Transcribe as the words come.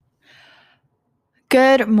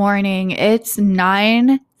Good morning. It's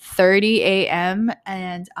 9:30 a.m.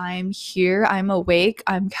 and I'm here. I'm awake.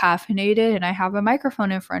 I'm caffeinated and I have a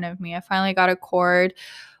microphone in front of me. I finally got a cord.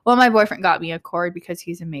 Well, my boyfriend got me a cord because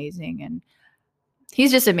he's amazing and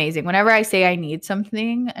he's just amazing. Whenever I say I need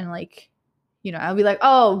something and I'll be like,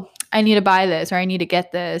 "Oh, I need to buy this or I need to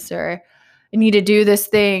get this or I need to do this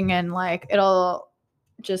thing," and it'll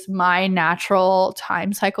just my natural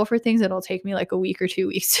time cycle for things. It'll take me like a week or 2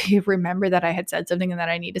 weeks to remember that I had said something and that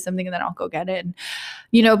I needed something, and then I'll go get it. And,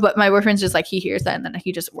 but my boyfriend's just like, he hears that and then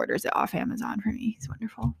he just orders it off Amazon for me. He's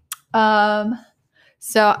wonderful.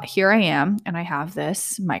 So here I am and I have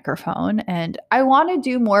this microphone and I want to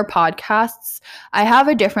do more podcasts. I have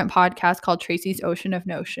a different podcast called Tracy's Ocean of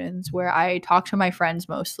Notions where I talk to my friends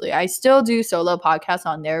mostly. I still do solo podcasts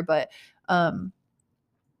on there, but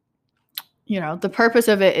the purpose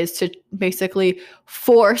of it is to basically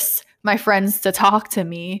force my friends to talk to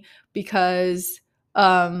me because,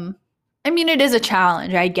 it is a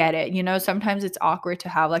challenge. I get it. Sometimes it's awkward to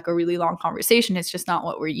have like a really long conversation. It's just not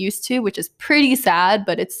what we're used to, which is pretty sad.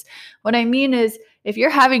 But what I mean is if you're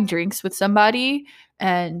having drinks with somebody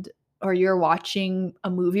or you're watching a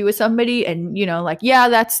movie with somebody and,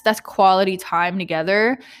 that's quality time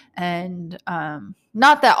together. And,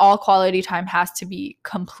 not that all quality time has to be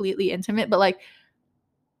completely intimate, but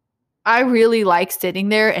I really like sitting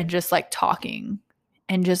there and just talking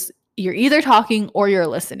and just you're either talking or you're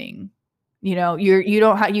listening. You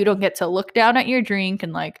don't get to look down at your drink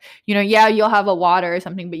and you'll have a water or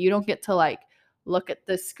something, but you don't get to look at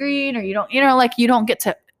the screen or you don't get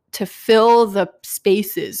to fill the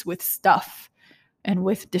spaces with stuff and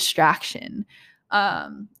with distraction.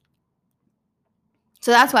 So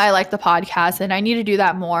that's why I like the podcast and I need to do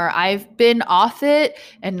that more. I've been off it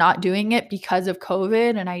and not doing it because of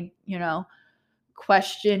COVID, and I,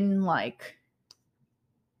 question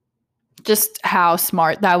just how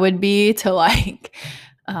smart that would be to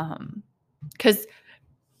because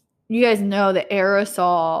you guys know the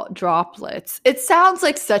aerosol droplets. It sounds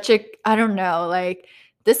like I don't know,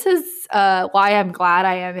 this is why I'm glad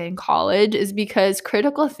I am in college, is because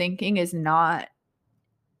critical thinking is not,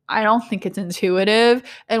 I don't think it's intuitive.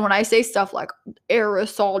 And when I say stuff like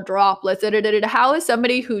aerosol droplets, how is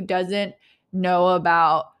somebody who doesn't know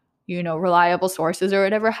about, reliable sources or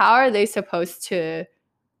whatever, how are they supposed to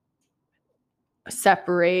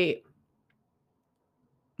separate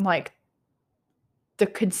the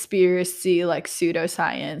conspiracy,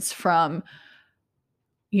 pseudoscience from,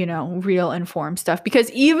 real informed stuff?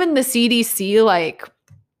 Because even the CDC,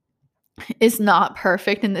 is not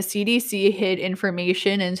perfect, and the CDC hid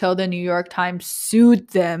information until the New York Times sued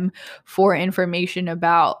them for information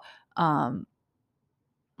about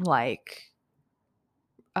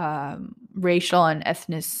racial and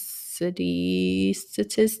ethnicity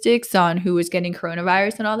statistics on who was getting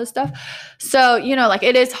coronavirus and all this stuff. So,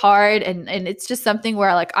 it is hard, and it's just something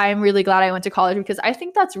where I'm really glad I went to college, because I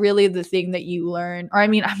think that's really the thing that you learn. Or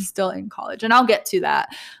I'm still in college and I'll get to that.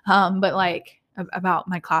 But about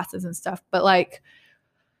my classes and stuff, but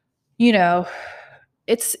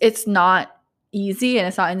it's not easy and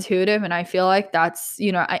it's not intuitive, and I feel like that's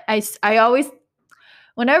I always,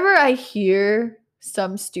 whenever I hear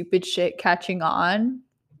some stupid shit catching on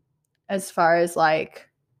as far as I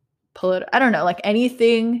don't know,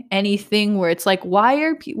 anything where it's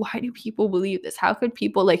why do people believe this? How could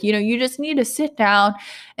people you just need to sit down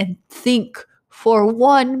and think for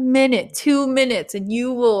 1 minute, 2 minutes, and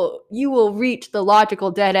you will reach the logical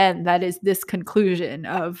dead end that is this conclusion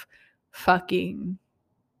of fucking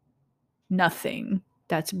nothing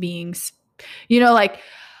that's being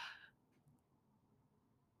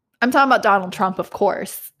I'm talking about Donald Trump, of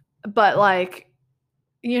course, but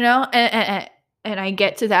and I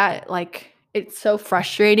get to that, it's so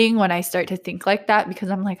frustrating when I start to think like that, because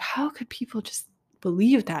I'm like, how could people just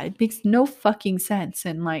believe that? It makes no fucking sense.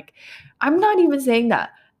 And I'm not even saying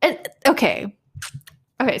that. And okay,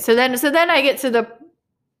 so then I get to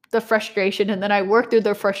the frustration, and then I work through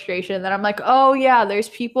the frustration, and then I'm like, oh yeah, there's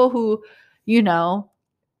people who,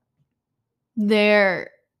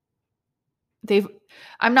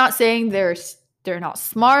 I'm not saying they're not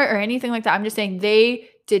smart or anything like that. I'm just saying they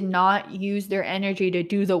did not use their energy to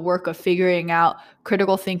do the work of figuring out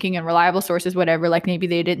critical thinking and reliable sources, whatever. Maybe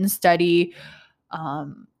they didn't study,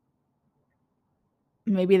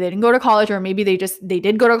 maybe they didn't go to college, or maybe they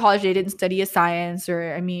did go to college, they didn't study a science,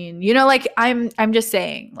 or I'm just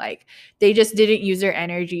saying, they just didn't use their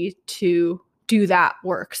energy to do that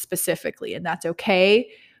work specifically, and that's okay.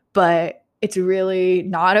 But it's really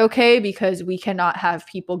not okay, because we cannot have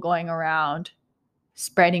people going around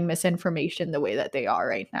spreading misinformation the way that they are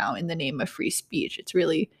right now in the name of free speech. It's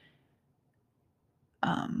really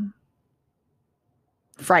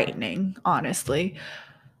frightening, honestly.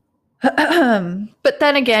 But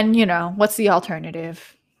then again, what's the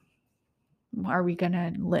alternative? Are we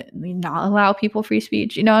gonna not allow people free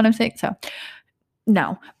speech? You know what I'm saying? So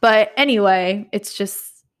no. But anyway, it's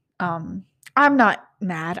just I'm not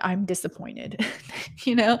mad, I'm disappointed.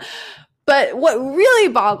 you know but what really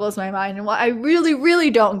boggles my mind and what I really,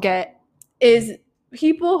 really don't get is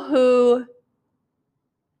people who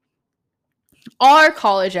are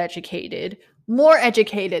college educated, more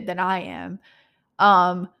educated than I am,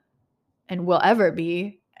 and will ever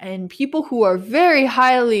be, and people who are very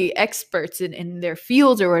highly experts in their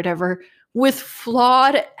fields or whatever, with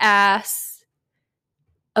flawed ass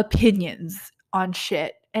opinions on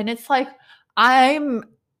shit. And it's like,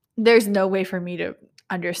 there's no way for me to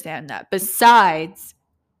understand that. Besides,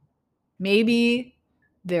 maybe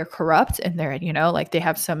they're corrupt and they're, like they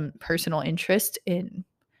have some personal interest in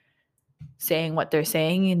saying what they're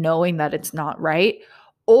saying and knowing that it's not right,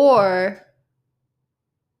 or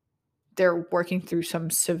they're working through some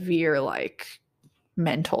severe like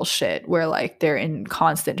mental shit where like they're in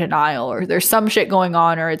constant denial, or there's some shit going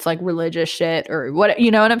on, or it's like religious shit, or what,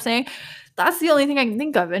 you know what I'm saying? That's the only thing I can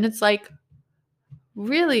think of. And it's like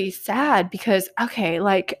really sad because, okay,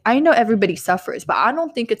 like I know everybody suffers, but I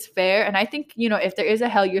don't think it's fair. And I think, if there is a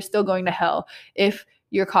hell, you're still going to hell if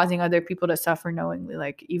you're causing other people to suffer knowingly,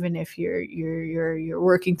 like even if you're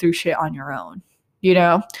working through shit on your own,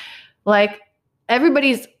 like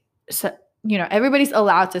everybody's everybody's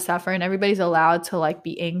allowed to suffer, and everybody's allowed to like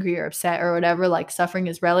be angry or upset or whatever. Like suffering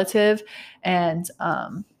is relative, and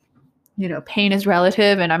pain is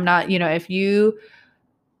relative. And I'm not, if you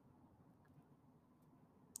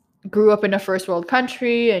grew up in a first world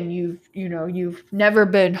country and you've never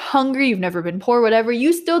been hungry, you've never been poor, whatever,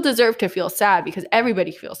 you still deserve to feel sad because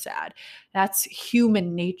everybody feels sad. That's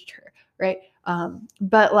human nature, right?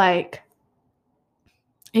 But like,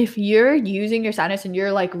 if you're using your sadness and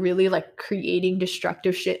you're like really like creating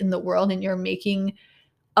destructive shit in the world and you're making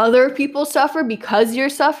other people suffer because you're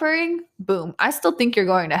suffering, boom, I still think you're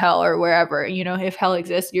going to hell or wherever. If hell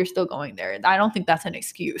exists, you're still going there. I don't think that's an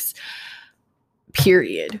excuse,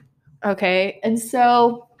 period. Okay. And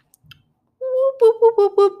so whoop, whoop, whoop,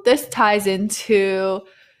 whoop, whoop, this ties into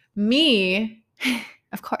me.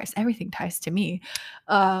 Of course, everything ties to me.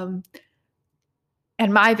 And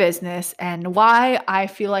my business, and why I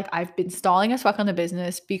feel like I've been stalling as fuck on the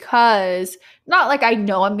business, because not like I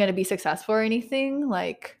know I'm going to be successful or anything,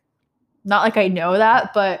 like not like I know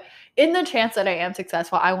that, but in the chance that I am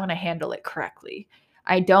successful, I want to handle it correctly.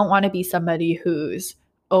 I don't want to be somebody who's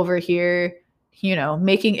over here,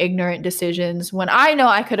 making ignorant decisions when I know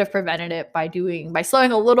I could have prevented it by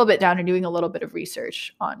slowing a little bit down and doing a little bit of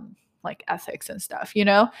research on like ethics and stuff,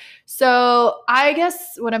 So I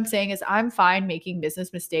guess what I'm saying is I'm fine making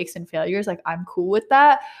business mistakes and failures. Like I'm cool with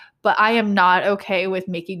that, but I am not okay with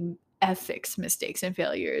making ethics mistakes and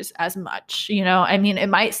failures as much. I mean, it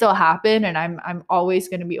might still happen, and I'm always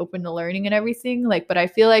going to be open to learning and everything. Like, but I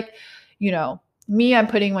feel like, I'm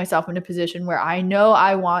putting myself in a position where I know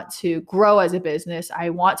I want to grow as a business. I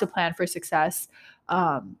want to plan for success.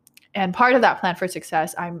 And part of that plan for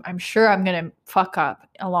success, I'm sure I'm going to fuck up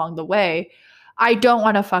along the way. I don't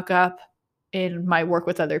want to fuck up in my work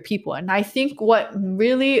with other people. And I think what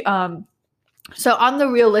really, so on the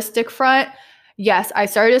realistic front, yes, I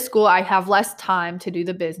started school. I have less time to do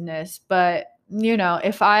the business, but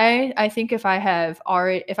if I think if I had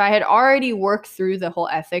already worked through the whole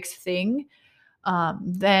ethics thing,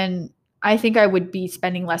 then I think I would be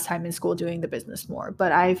spending less time in school doing the business more.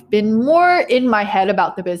 But I've been more in my head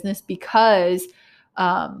about the business because,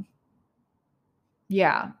 I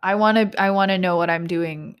want to know what I'm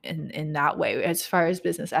doing in that way as far as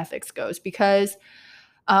business ethics goes, because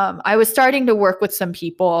I was starting to work with some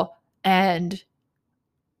people, and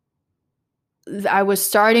I was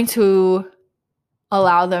starting to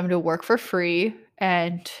allow them to work for free,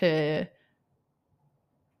 and to,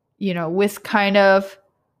 with kind of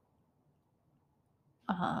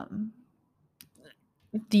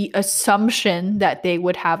the assumption that they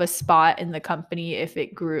would have a spot in the company if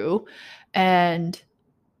it grew. And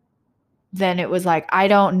then it was like, I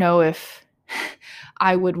don't know if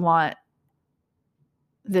I would want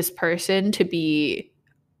this person to be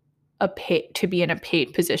in a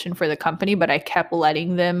paid position for the company, but I kept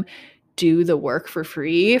letting them do the work for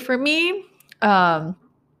free for me.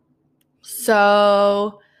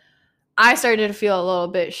 So I started to feel a little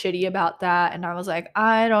bit shitty about that. And I was like,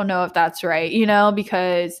 I don't know if that's right,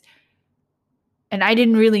 because, and I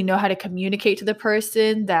didn't really know how to communicate to the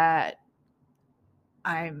person that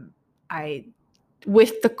I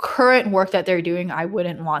with the current work that they're doing, I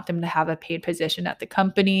wouldn't want them to have a paid position at the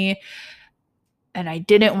company. And I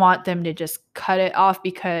didn't want them to just cut it off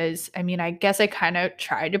because, I mean, I guess I kind of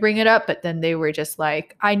tried to bring it up, but then they were just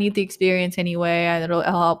like, I need the experience anyway, and it'll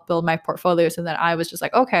help build my portfolio. So then I was just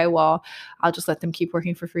like, okay, well, I'll just let them keep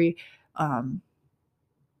working for free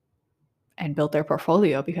and build their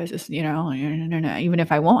portfolio because it's, you know, even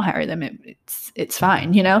if I won't hire them, it's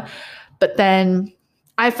fine, you know? But then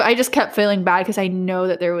I just kept feeling bad because I know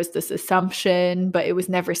that there was this assumption, but it was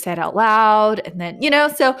never said out loud. And then, you know,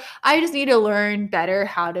 so I just need to learn better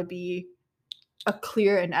how to be a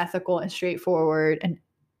clear and ethical and straightforward and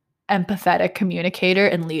empathetic communicator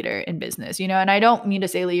and leader in business, you know? And I don't mean to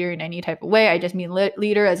say leader in any type of way. I just mean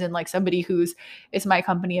leader as in like somebody who's, it's my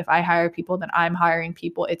company. If I hire people, then I'm hiring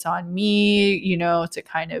people. It's on me, you know, to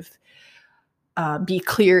kind of be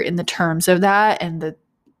clear in the terms of that and the,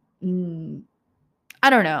 I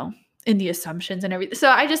don't know, in the assumptions and everything. So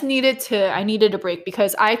I needed a break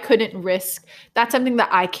because I couldn't risk. That's something that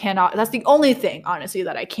I cannot, that's the only thing, honestly,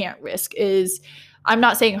 that I can't risk is, I'm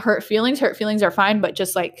not saying hurt feelings. Hurt feelings are fine, but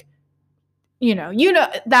just like, you know,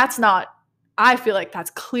 that's not, I feel like that's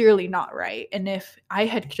clearly not right. And if I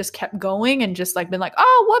had just kept going and just like been like,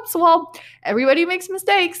 oh, whoops, well, everybody makes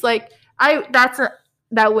mistakes. Like that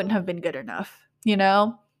wouldn't have been good enough, you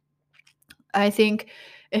know? I think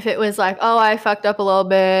if it was like, oh, I fucked up a little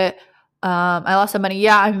bit, I lost some money.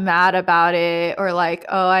 Yeah, I'm mad about it. Or like,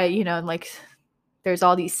 oh, like there's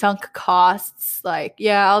all these sunk costs. Like,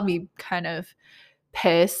 yeah, I'll be kind of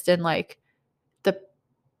pissed and like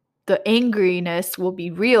the angriness will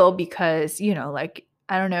be real because, you know, like,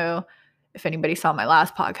 I don't know if anybody saw my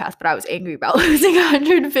last podcast, but I was angry about losing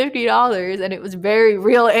 $150 and it was very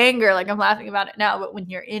real anger. Like I'm laughing about it now, but when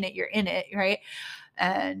you're in it, right?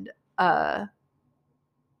 And, but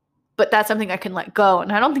that's something I can let go.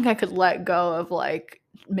 And I don't think I could let go of like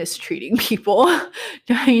mistreating people,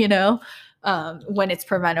 you know, when it's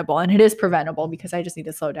preventable. And it is preventable because I just need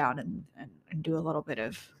to slow down and do a little bit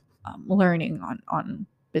of learning on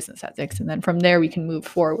business ethics. And then from there we can move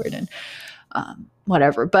forward and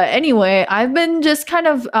whatever. But anyway, I've been just kind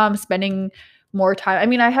of spending more time. I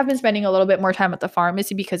mean, I have been spending a little bit more time at the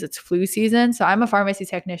pharmacy because it's flu season. So I'm a pharmacy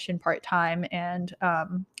technician part-time and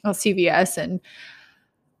CVS, and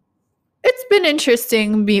it's been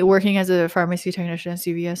interesting working as a pharmacy technician at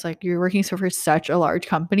CVS. Like you're working for such a large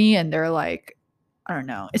company and they're like, I don't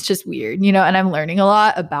know, it's just weird, you know, and I'm learning a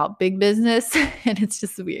lot about big business and it's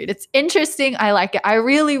just weird. It's interesting. I like it. I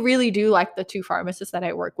really, really do like the two pharmacists that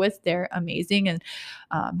I work with. They're amazing. And,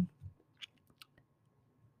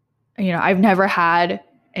 you know, I've never had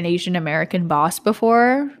an Asian American boss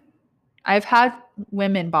before. I've had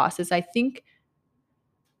women bosses, I think.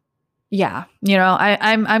 Yeah, you know,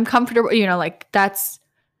 I'm comfortable, you know, like I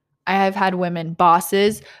have had women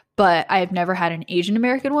bosses, but I've never had an Asian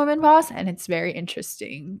American woman boss, and it's very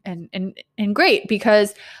interesting and great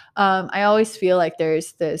because I always feel like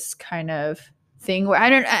there's this kind of thing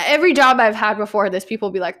where every job I've had before this, people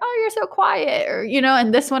will be like, oh, you're so quiet, or, you know,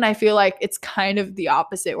 and this one I feel like it's kind of the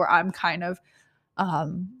opposite where I'm kind of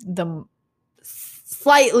the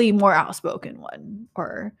slightly more outspoken one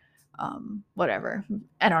or whatever.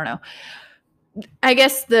 I don't know. I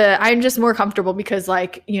guess I'm just more comfortable because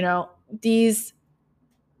like, you know, these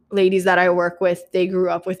ladies that I work with, they grew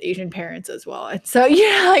up with Asian parents as well. And so,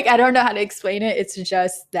 yeah, like, I don't know how to explain it. It's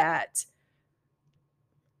just that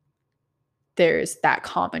there's that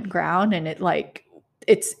common ground and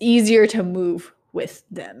it's easier to move with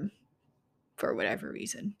them for whatever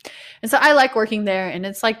reason. And so I like working there, and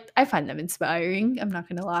it's like, I find them inspiring. I'm not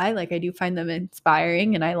going to lie. Like I do find them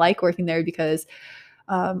inspiring, and I like working there because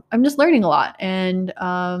I'm just learning a lot. And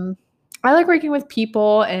I like working with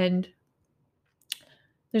people, and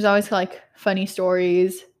there's always like funny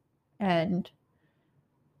stories. And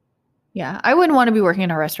yeah, I wouldn't want to be working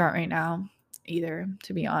in a restaurant right now either,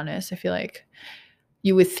 to be honest. I feel like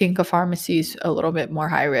you would think a pharmacy is a little bit more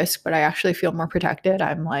high risk, but I actually feel more protected.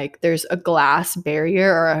 I'm like, there's a glass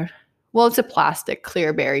barrier it's a plastic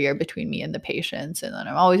clear barrier between me and the patients. And then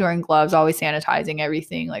I'm always wearing gloves, always sanitizing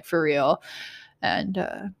everything, like for real. And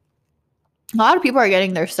a lot of people are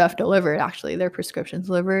getting their stuff delivered, actually, their prescriptions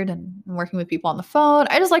delivered, and I'm working with people on the phone.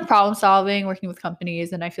 I just like problem solving, working with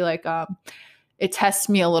companies. And I feel like it tests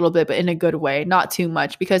me a little bit, but in a good way, not too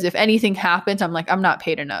much, because if anything happens, I'm like, I'm not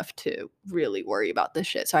paid enough to really worry about this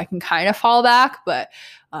shit. So I can kind of fall back, but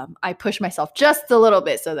I push myself just a little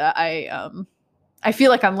bit so that I I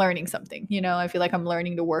feel like I'm learning something, I feel like I'm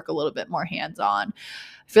learning to work a little bit more hands-on.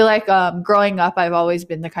 I feel like growing up, I've always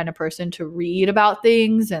been the kind of person to read about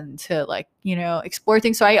things and to like, explore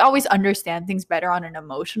things. So I always understand things better on an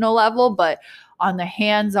emotional level, but on the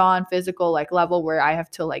hands-on physical like level where I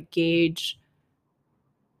have to like gauge,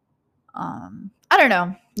 I don't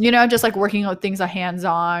know, just like working with things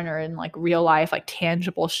hands-on or in like real life, like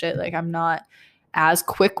tangible shit. Like I'm not as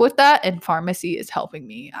quick with that. And pharmacy is helping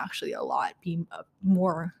me actually a lot be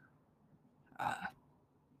more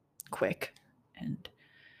quick and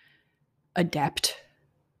adept.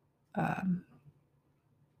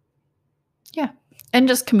 Yeah. And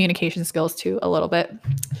just communication skills too, a little bit.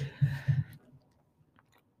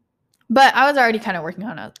 But I was already kind of working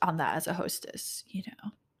on that as a hostess,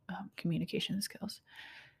 communication skills.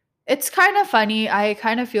 It's kind of funny. I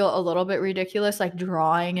kind of feel a little bit ridiculous, like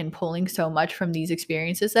drawing and pulling so much from these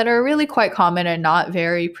experiences that are really quite common and not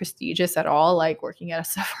very prestigious at all, like working at a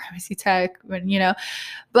pharmacy tech,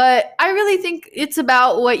 but I really think it's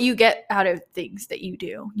about what you get out of things that you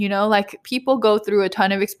do. Like people go through a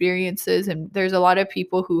ton of experiences, and there's a lot of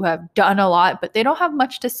people who have done a lot, but they don't have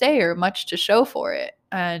much to say or much to show for it.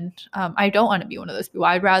 And I don't want to be one of those people.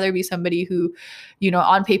 I'd rather be somebody who,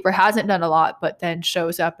 on paper hasn't done a lot, but then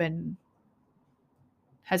shows up and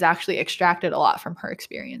has actually extracted a lot from her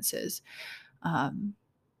experiences.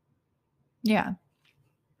 Yeah,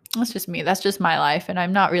 that's just me. That's just my life. And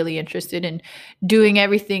I'm not really interested in doing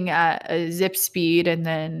everything at a zip speed and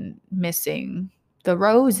then missing the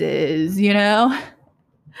roses,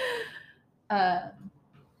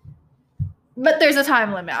 But there's a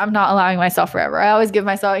time limit. I'm not allowing myself forever. I always give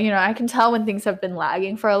myself, I can tell when things have been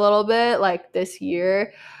lagging for a little bit, like this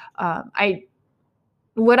year.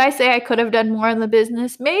 Would I say I could have done more in the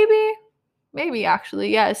business? Maybe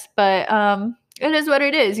actually, yes. But it is what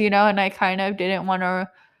it is, and I kind of didn't want to,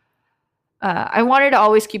 I wanted to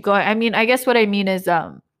always keep going. I mean, I guess what I mean is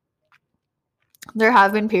there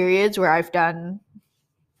have been periods where I've done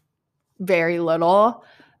very little,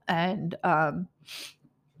 and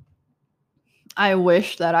I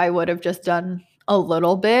wish that I would have just done a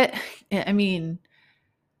little bit. I mean,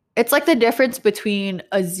 it's like the difference between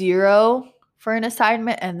a 0 for an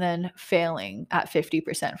assignment and then failing at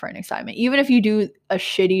 50% for an assignment. Even if you do a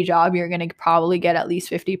shitty job, you're going to probably get at least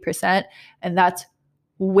 50%. And that's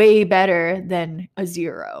way better than a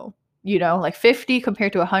 0. Like 50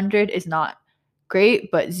 compared to 100 is not great,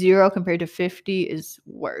 but 0 compared to 50 is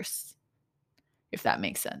worse, if that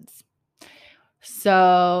makes sense.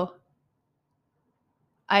 So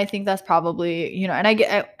I think that's probably, and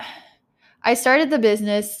I started the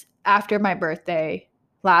business after my birthday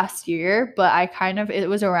last year, but it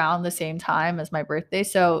was around the same time as my birthday.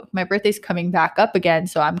 So my birthday's coming back up again.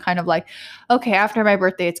 So I'm kind of like, okay, after my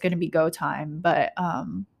birthday, it's going to be go time. But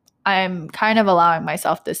I'm kind of allowing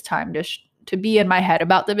myself this time to be in my head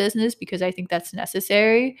about the business because I think that's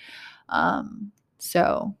necessary.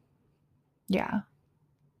 So yeah.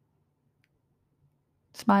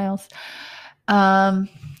 Smiles.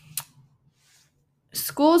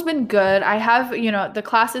 School's been good. I have, the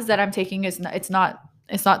classes that I'm taking it's not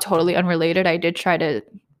totally unrelated. I did try to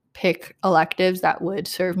pick electives that would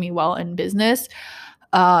serve me well in business.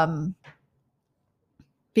 Because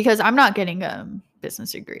I'm not getting a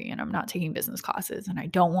business degree and I'm not taking business classes and I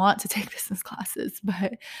don't want to take business classes,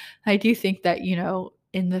 but I do think that,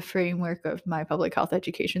 in the framework of my public health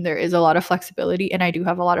education, there is a lot of flexibility and I do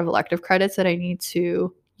have a lot of elective credits that I need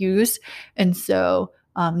to use. And so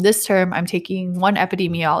this term, I'm taking one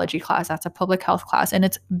epidemiology class. That's a public health class. And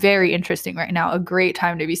it's very interesting right now. A great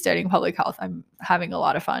time to be studying public health. I'm having a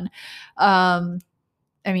lot of fun. Fun,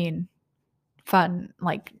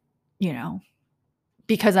 like,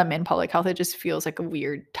 because I'm in public health, it just feels like a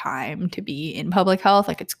weird time to be in public health.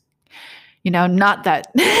 Like it's, not that,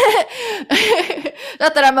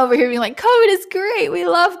 not that I'm over here being like, COVID is great. We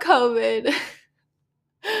love COVID.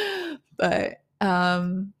 But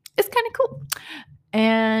it's kind of cool.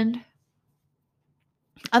 And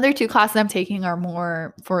other 2 classes I'm taking are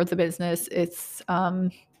more for the business. It's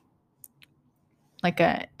like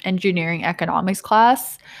a engineering economics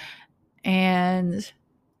class, and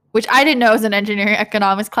which I didn't know was an engineering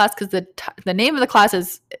economics class because the name of the class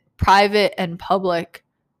is private and public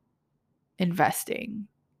investing.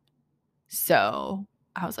 So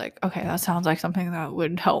I was like, okay, that sounds like something that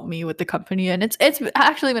would help me with the company. And it's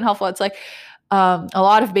actually been helpful. It's like a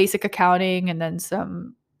lot of basic accounting and then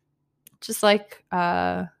some just like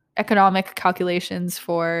economic calculations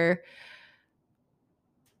for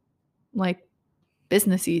like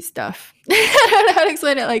businessy stuff. I don't know how to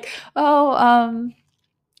explain it. Like,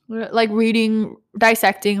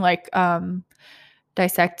 like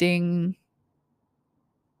dissecting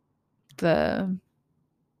the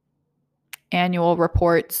annual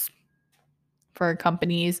reports for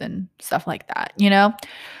companies and stuff like that, you know?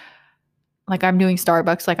 Like I'm doing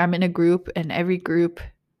Starbucks, like I'm in a group, and every group,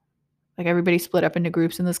 like everybody split up into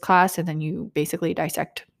groups in this class, and then you basically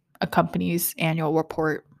dissect a company's annual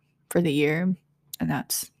report for the year, and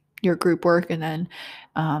that's your group work. And then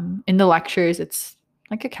in the lectures, it's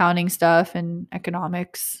like accounting stuff and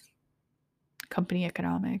economics, company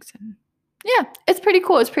economics, and yeah, it's pretty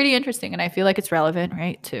cool. It's pretty interesting, and I feel like it's relevant,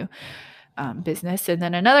 right, to business. And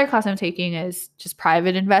then another class I'm taking is just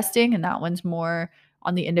private investing, and that one's more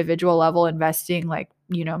on the individual level investing, like,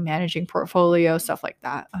 you know, managing portfolio, stuff like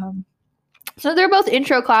that. So they're both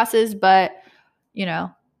intro classes, but, you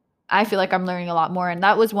know, I feel like I'm learning a lot more. And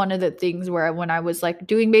that was one of the things where when I was like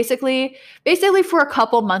doing basically for a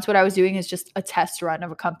couple months, what I was doing is just a test run of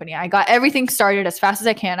a company. I got everything started as fast as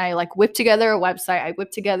I can. I like whipped together a website. I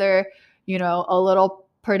whipped together, you know, a little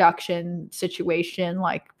production situation,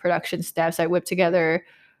 like production steps. I whipped together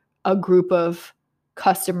a group of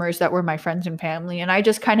customers that were my friends and family. And I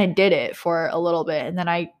just kind of did it for a little bit. And then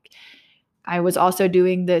I was also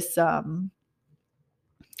doing this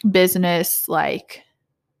business, like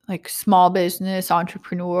small business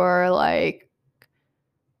entrepreneur, like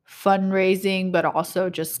fundraising, but also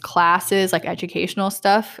just classes, like educational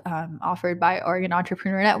stuff offered by Oregon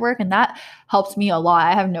Entrepreneur Network. And that helps me a lot.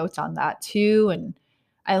 I have notes on that too. And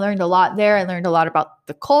I learned a lot there. I learned a lot about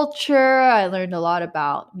the culture. I learned a lot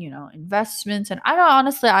about, you know, investments. And I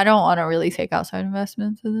don't want to really take outside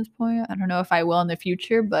investments at this point. I don't know if I will in the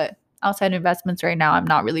future, but outside investments right now, I'm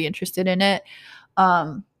not really interested in it.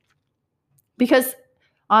 Because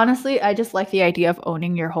honestly, I just like the idea of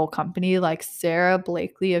owning your whole company. Like Sarah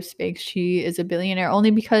Blakely of Spanx, she is a billionaire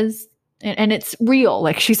only because, and it's real,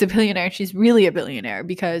 like she's a billionaire. She's really a billionaire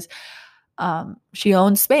because she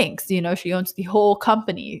owns Spanx, you know, she owns the whole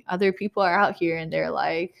company. Other people are out here and they're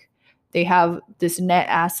like, they have this net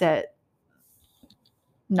asset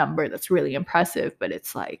number that's really impressive, but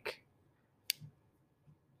it's like,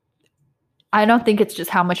 I don't think it's just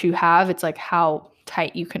how much you have, it's like how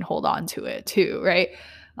tight you can hold on to it too, right?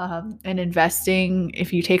 And investing,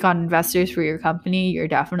 if you take on investors for your company, you're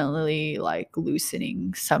definitely like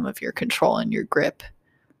loosening some of your control and your grip.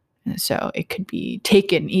 And so it could be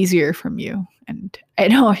taken easier from you. And I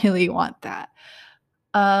don't really want that.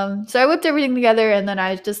 So I whipped everything together, and then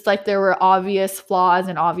I just like, there were obvious flaws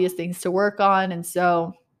and obvious things to work on. And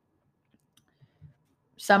so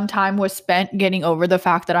some time was spent getting over the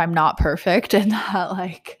fact that I'm not perfect, and that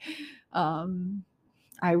like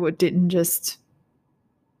didn't just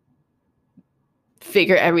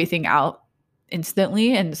figure everything out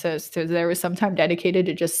instantly. And so there was some time dedicated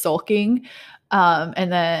to just sulking.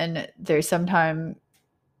 And then there's some time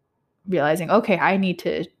realizing, okay, I need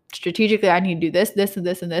to do this, this, and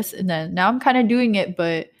this, and this. And then now I'm kind of doing it,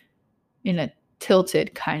 but in a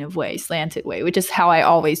tilted kind of way, slanted way, which is how I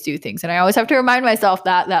always do things. And I always have to remind myself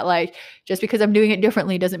that like, just because I'm doing it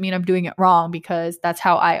differently doesn't mean I'm doing it wrong, because that's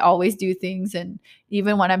how I always do things. And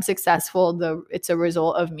even when I'm successful, it's a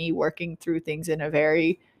result of me working through things in a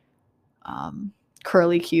very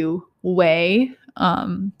curly Q way.